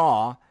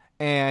Montreal,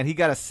 and he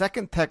got a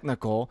second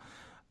technical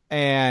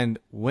and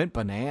went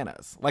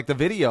bananas. Like the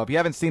video, if you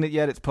haven't seen it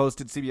yet, it's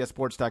posted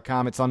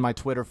cbssports.com. It's on my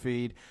Twitter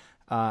feed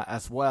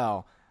as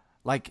well.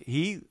 Do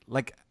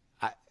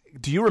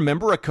you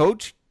remember a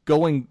coach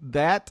going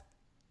that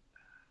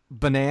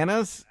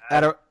bananas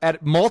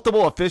at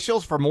multiple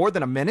officials for more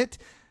than a minute?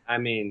 I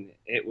mean,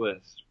 it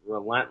was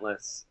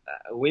relentless.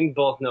 We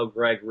both know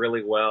Greg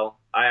really well.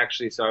 I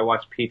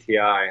watched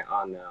PTI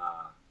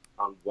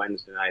on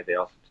Wednesday night. They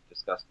also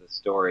discussed this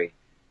story,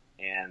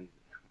 and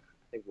I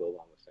think Will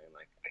Long was saying,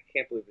 like,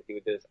 can't believe that he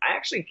would do this. I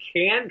actually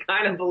can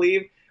kind of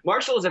believe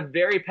Marshall is a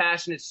very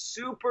passionate,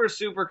 super,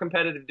 super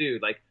competitive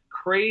dude. Like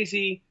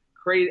crazy.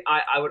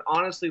 I would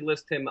honestly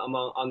list him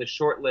on the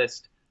short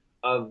list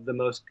of the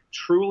most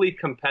truly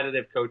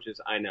competitive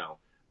coaches I know.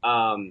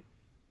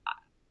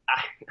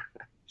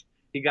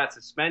 He got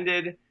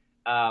suspended,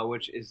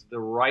 which is the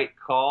right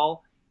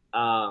call.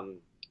 And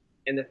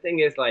the thing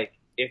is, like,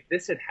 if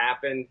this had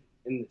happened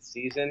in the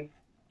season,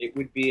 it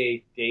would be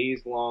a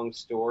days-long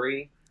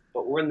story.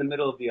 But we're in the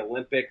middle of the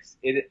Olympics.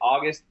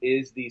 August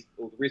is the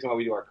reason why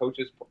we do our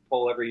coaches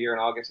poll every year in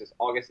August is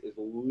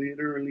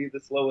literally the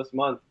slowest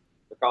month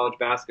for college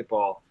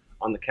basketball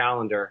on the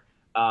calendar.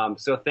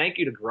 So thank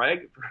you to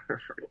Gregg for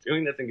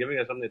doing this and giving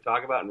us something to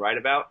talk about and write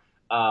about.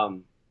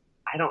 Can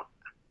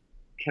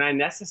I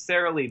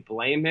necessarily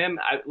blame him?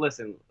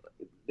 Listen,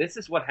 this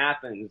is what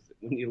happens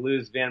when you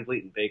lose Van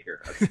Vliet and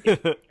Baker.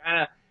 Okay?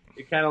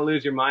 You kind of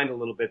lose your mind a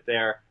little bit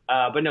there.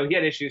 But no, he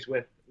had issues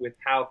with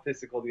how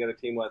physical the other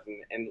team was,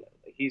 and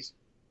he's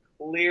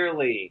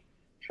clearly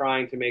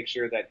trying to make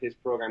sure that his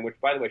program, which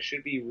by the way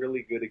should be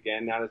really good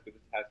again, not as good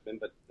as it has been,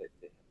 but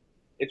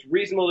it's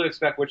reasonable to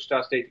expect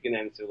Wichita State to get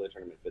an NCAA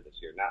tournament bid this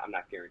year. Now, I'm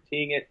not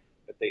guaranteeing it,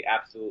 but they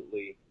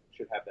absolutely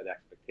should have that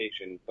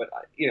expectation. But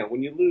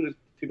when you lose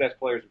two best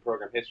players in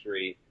program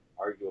history,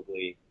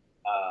 arguably,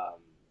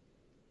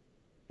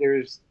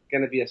 there's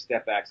going to be a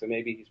step back. So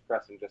maybe he's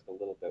pressing just a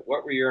little bit.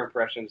 What were your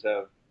impressions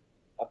of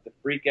the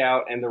freak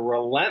out and the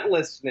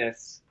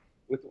relentlessness?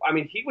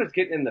 He was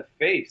getting in the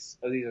face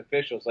of these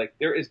officials.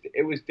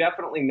 It was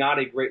definitely not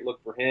a great look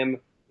for him,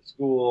 the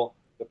school,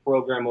 the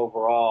program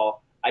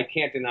overall. I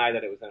can't deny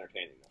that it was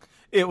entertaining, though.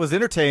 It was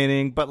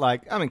entertaining, but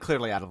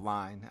clearly out of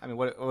line.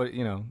 What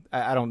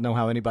I don't know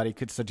how anybody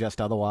could suggest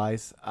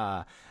otherwise.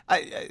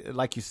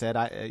 Like you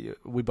said,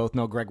 we both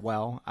know Gregg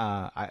well.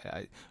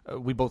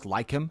 We both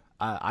like him.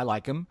 I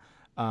like him.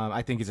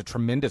 I think he's a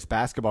tremendous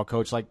basketball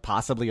coach, like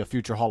possibly a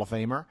future Hall of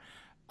Famer.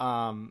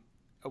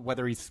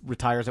 Whether he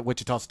retires at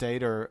Wichita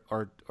State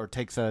or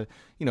takes a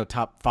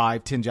top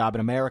 5-10 job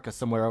in America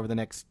somewhere over the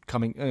next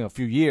coming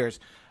few years.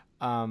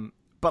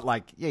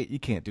 But you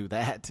can't do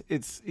that.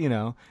 It's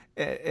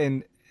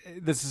and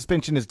the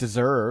suspension is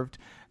deserved.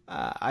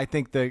 I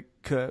think the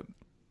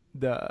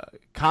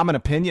common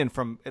opinion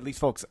from at least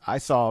folks I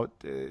saw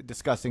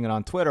discussing it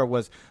on Twitter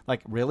was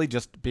really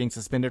just being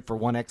suspended for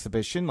one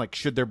exhibition.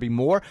 Should there be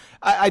more?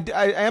 I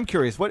am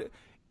curious. What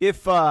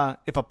if a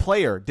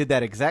player did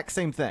that exact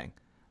same thing?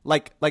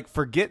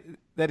 Forget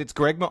that it's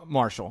Gregg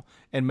Marshall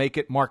and make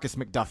it Marcus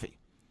McDuffie,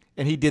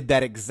 and he did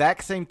that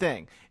exact same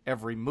thing.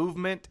 Every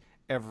movement,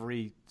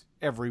 every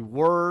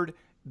word,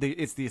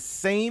 it's the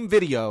same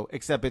video,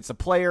 except it's a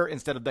player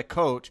instead of the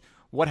coach.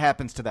 What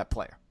happens to that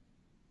player?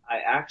 I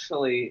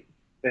actually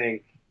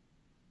think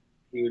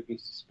he would be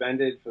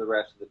suspended for the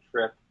rest of the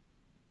trip.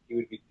 He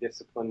would be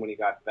disciplined when he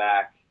got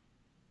back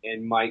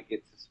and might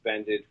get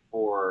suspended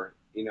for,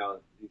 these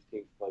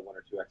teams play one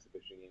or two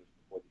exhibition games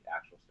before the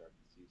actual start of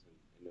the season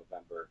in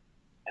November.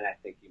 And I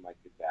think he might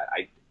get that.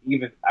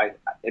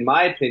 In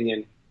my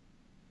opinion,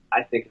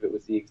 I think if it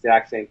was the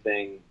exact same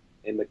thing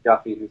in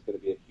McDuffie, who's going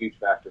to be a huge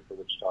factor for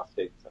Wichita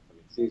State this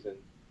upcoming season,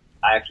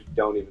 I actually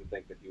don't even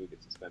think that he would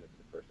get suspended for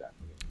the first half of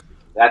the season.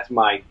 That's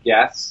my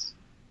guess,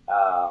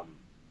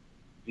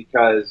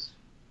 because,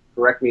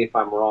 correct me if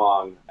I'm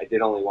wrong, I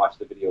did only watch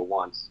the video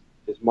once.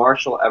 Does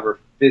Marshall ever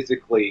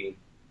physically,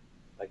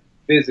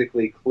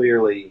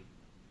 clearly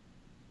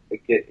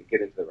get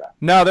into the ref?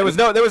 No, there was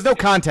no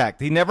contact.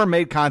 He never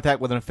made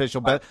contact with an official,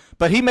 but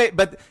he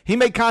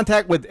made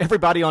contact with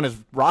everybody on his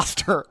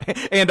roster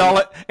and all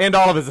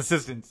of his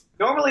assistants.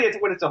 Normally,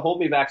 when it's a hold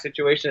me back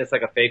situation, it's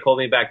like a fake hold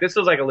me back. This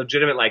was like a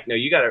legitimate, no,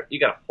 you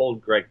gotta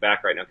hold Gregg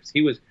back right now, because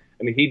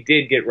he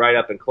did get right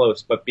up and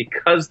close, but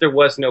because there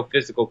was no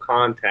physical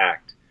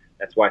contact,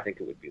 that's why I think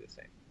it would be the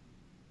same.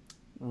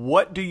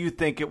 What do you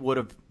think it would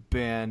have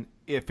been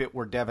if it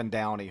were Devin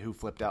Downey who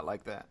flipped out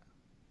like that?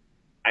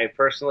 I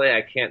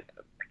can't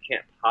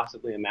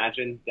possibly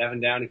imagine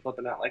Devin Downey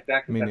flipping out like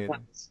that, because that's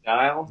not his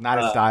style.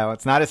 Not his style.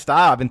 It's not his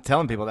style. I've been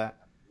telling people that.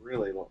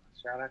 Really,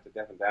 shout out to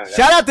Devin Downey.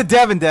 Shout out to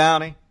Devin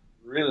Downey.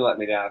 Really let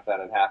me down if that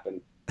had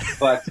happened.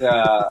 But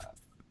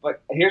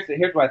but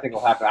here's what I think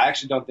will happen. I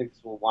actually don't think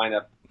this will wind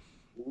up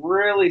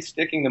really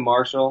sticking to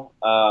Marshall,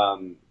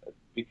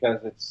 because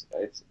it's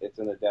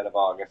in the dead of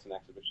August, an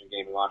exhibition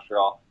game in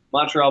Montreal.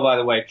 Montreal, by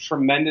the way,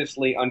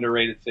 tremendously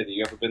underrated city.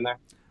 You ever been there?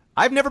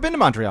 I've never been to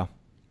Montreal.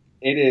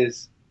 It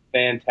is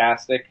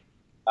fantastic.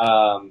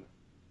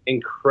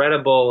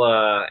 Incredible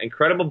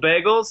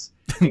bagels.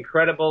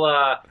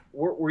 Incredible.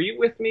 Were you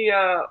with me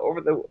over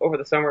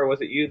the summer? Or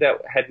was it you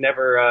that had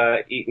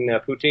never eaten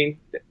poutine?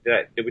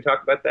 Did we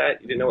talk about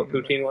that? You didn't know what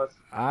poutine was?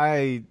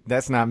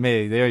 That's not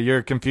me.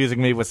 You're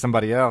confusing me with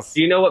somebody else.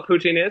 Do you know what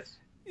poutine is?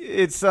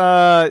 It's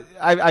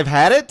I've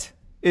had it.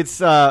 It's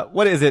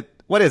what is it?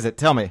 What is it?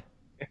 Tell me.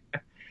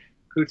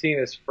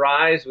 Poutine is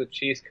fries with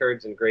cheese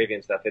curds and gravy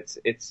and stuff.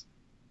 It's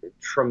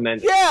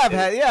tremendous. Yeah,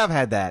 I've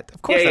had that.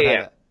 Of course, I've had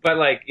it. But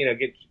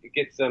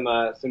get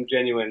some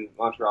genuine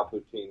Montreal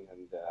poutine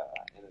and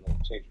it'll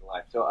change your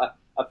life. So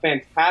a a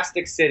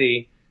fantastic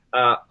city,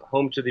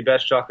 home to the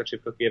best chocolate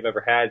chip cookie I've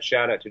ever had.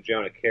 Shout out to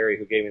Jonah Carey,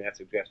 who gave me that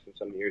suggestion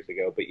some years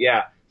ago. But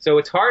yeah, so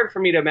it's hard for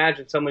me to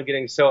imagine someone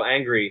getting so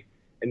angry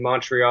in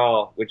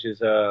Montreal, which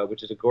is a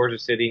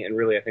gorgeous city and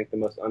really I think the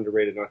most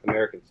underrated North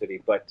American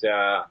city. But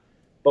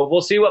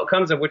we'll see what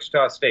comes of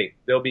Wichita State.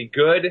 They'll be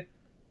good.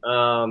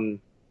 I'm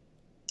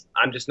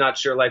just not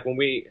sure. Like when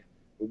we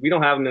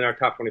don't have them in our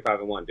top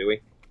 25-1, do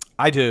we?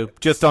 I do,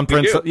 just on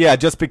principle. Yeah,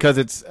 just because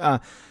it's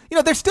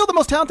they're still the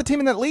most talented team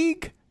in that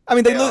league. I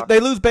mean, they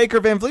lose Baker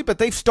Van Vliet, but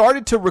they've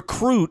started to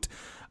recruit.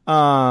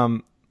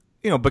 Because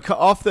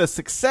off the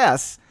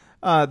success,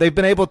 they've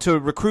been able to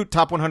recruit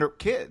top 100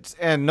 kids,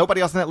 and nobody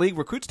else in that league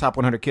recruits top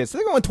 100 kids. So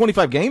they're going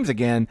 25 games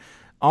again,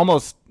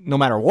 almost no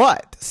matter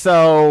what.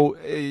 So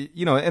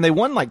and they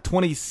won like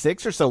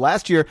 26 or so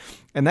last year,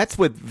 and that's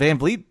with Van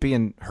Vliet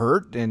being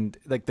hurt and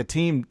like the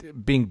team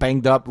being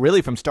banged up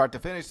really from start to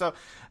finish. So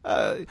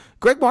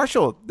Gregg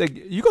Marshall,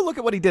 you go look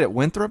at what he did at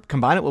Winthrop,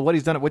 combine it with what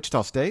he's done at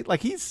Wichita State.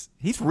 Like he's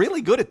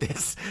really good at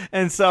this,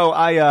 and so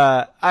I've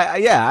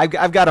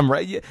got him.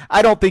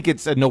 I don't think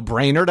it's a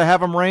no-brainer to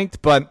have him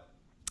ranked, but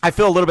I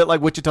feel a little bit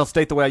like Wichita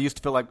State the way I used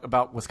to feel like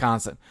about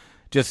Wisconsin.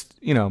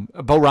 Just,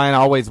 Bo Ryan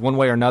always one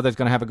way or another is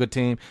going to have a good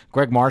team.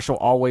 Gregg Marshall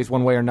always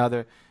one way or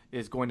another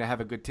is going to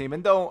have a good team.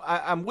 And though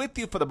I'm with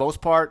you for the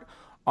most part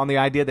on the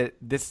idea that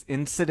this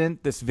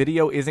incident, this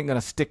video isn't going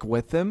to stick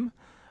with him,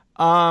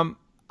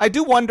 I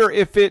do wonder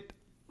if it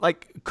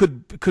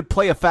could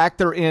play a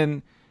factor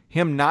in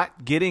him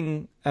not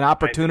getting an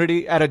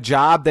opportunity at a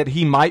job that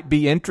he might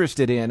be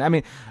interested in. I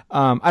mean,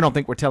 I don't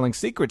think we're telling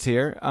secrets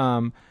here.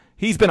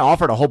 He's been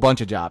offered a whole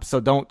bunch of jobs,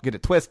 so don't get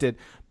it twisted.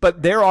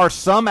 But there are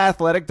some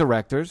athletic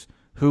directors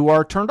who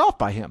are turned off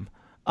by him.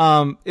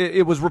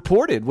 It was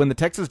reported when the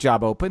Texas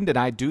job opened, and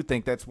I do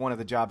think that's one of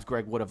the jobs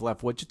Gregg would have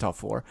left Wichita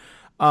for.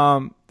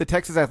 The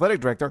Texas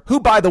athletic director, who,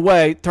 by the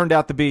way, turned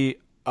out to be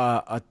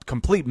a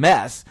complete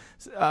mess,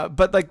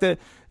 but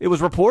it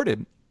was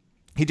reported.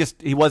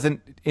 He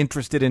wasn't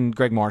interested in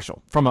Gregg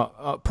Marshall from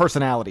a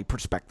personality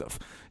perspective.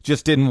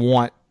 Just didn't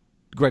want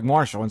Gregg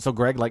Marshall, and so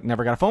Gregg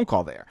never got a phone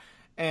call there.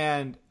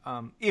 And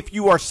if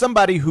you are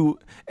somebody who,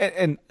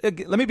 and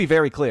let me be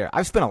very clear,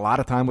 I've spent a lot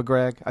of time with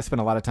Gregg. I spent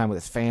a lot of time with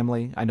his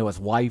family. I know his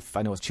wife.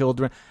 I know his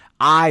children.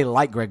 I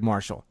like Gregg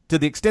Marshall to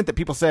the extent that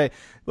people say,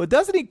 well,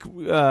 doesn't he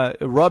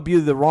rub you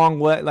the wrong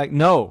way?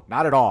 No,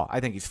 not at all. I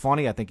think he's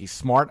funny. I think he's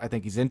smart. I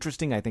think he's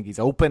interesting. I think he's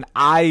open.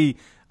 I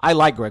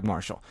like Gregg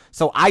Marshall.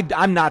 So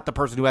I'm not the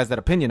person who has that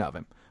opinion of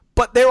him.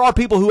 But there are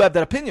people who have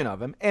that opinion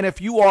of him. And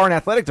if you are an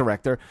athletic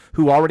director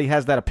who already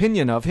has that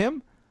opinion of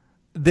him,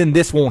 then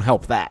this won't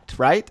help that,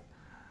 right?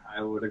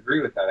 I would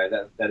agree with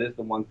that. That is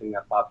the one thing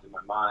that popped in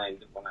my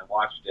mind when I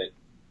watched it.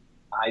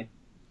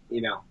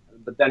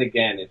 But then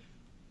again, if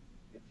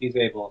he's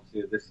able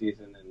to this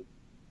season and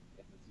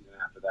if the season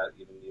after that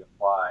even you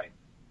apply,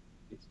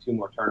 it's 2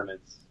 more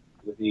tournaments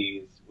with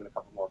ease, win a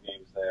couple more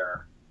games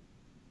there.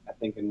 I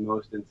think in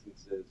most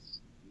instances,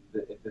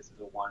 if this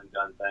is a one and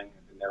done thing,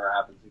 if it never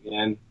happens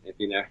again, if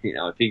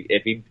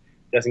he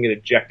doesn't get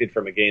ejected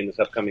from a game this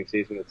upcoming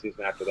season, the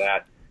season after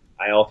that,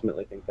 I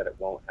ultimately think that it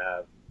won't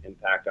have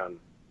impact on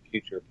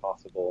future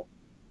possible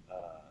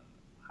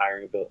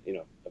hiring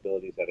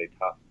abilities at a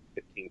top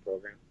 15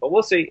 program. But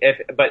we'll see.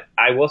 But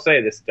I will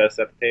say this does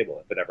set the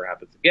table. If it ever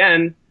happens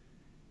again,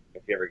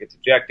 if he ever gets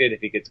ejected,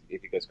 if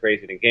he goes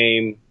crazy in a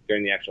game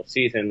during the actual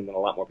season when a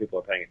lot more people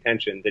are paying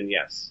attention, then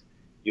yes,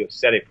 you have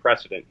set a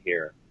precedent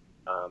here.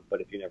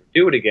 But if you never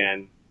do it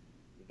again,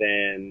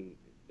 then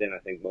I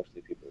think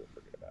mostly people will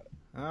forget about it.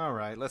 All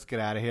right, let's get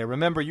out of here.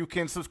 Remember, you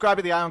can subscribe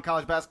to the Eye on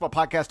College Basketball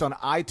Podcast on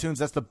iTunes.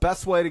 That's the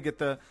best way to get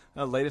the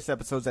latest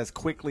episodes as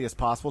quickly as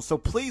possible. So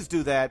please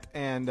do that.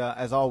 And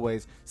as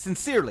always,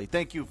 sincerely,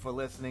 thank you for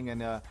listening.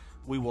 And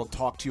we will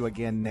talk to you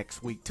again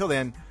next week. Till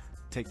then,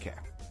 take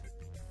care.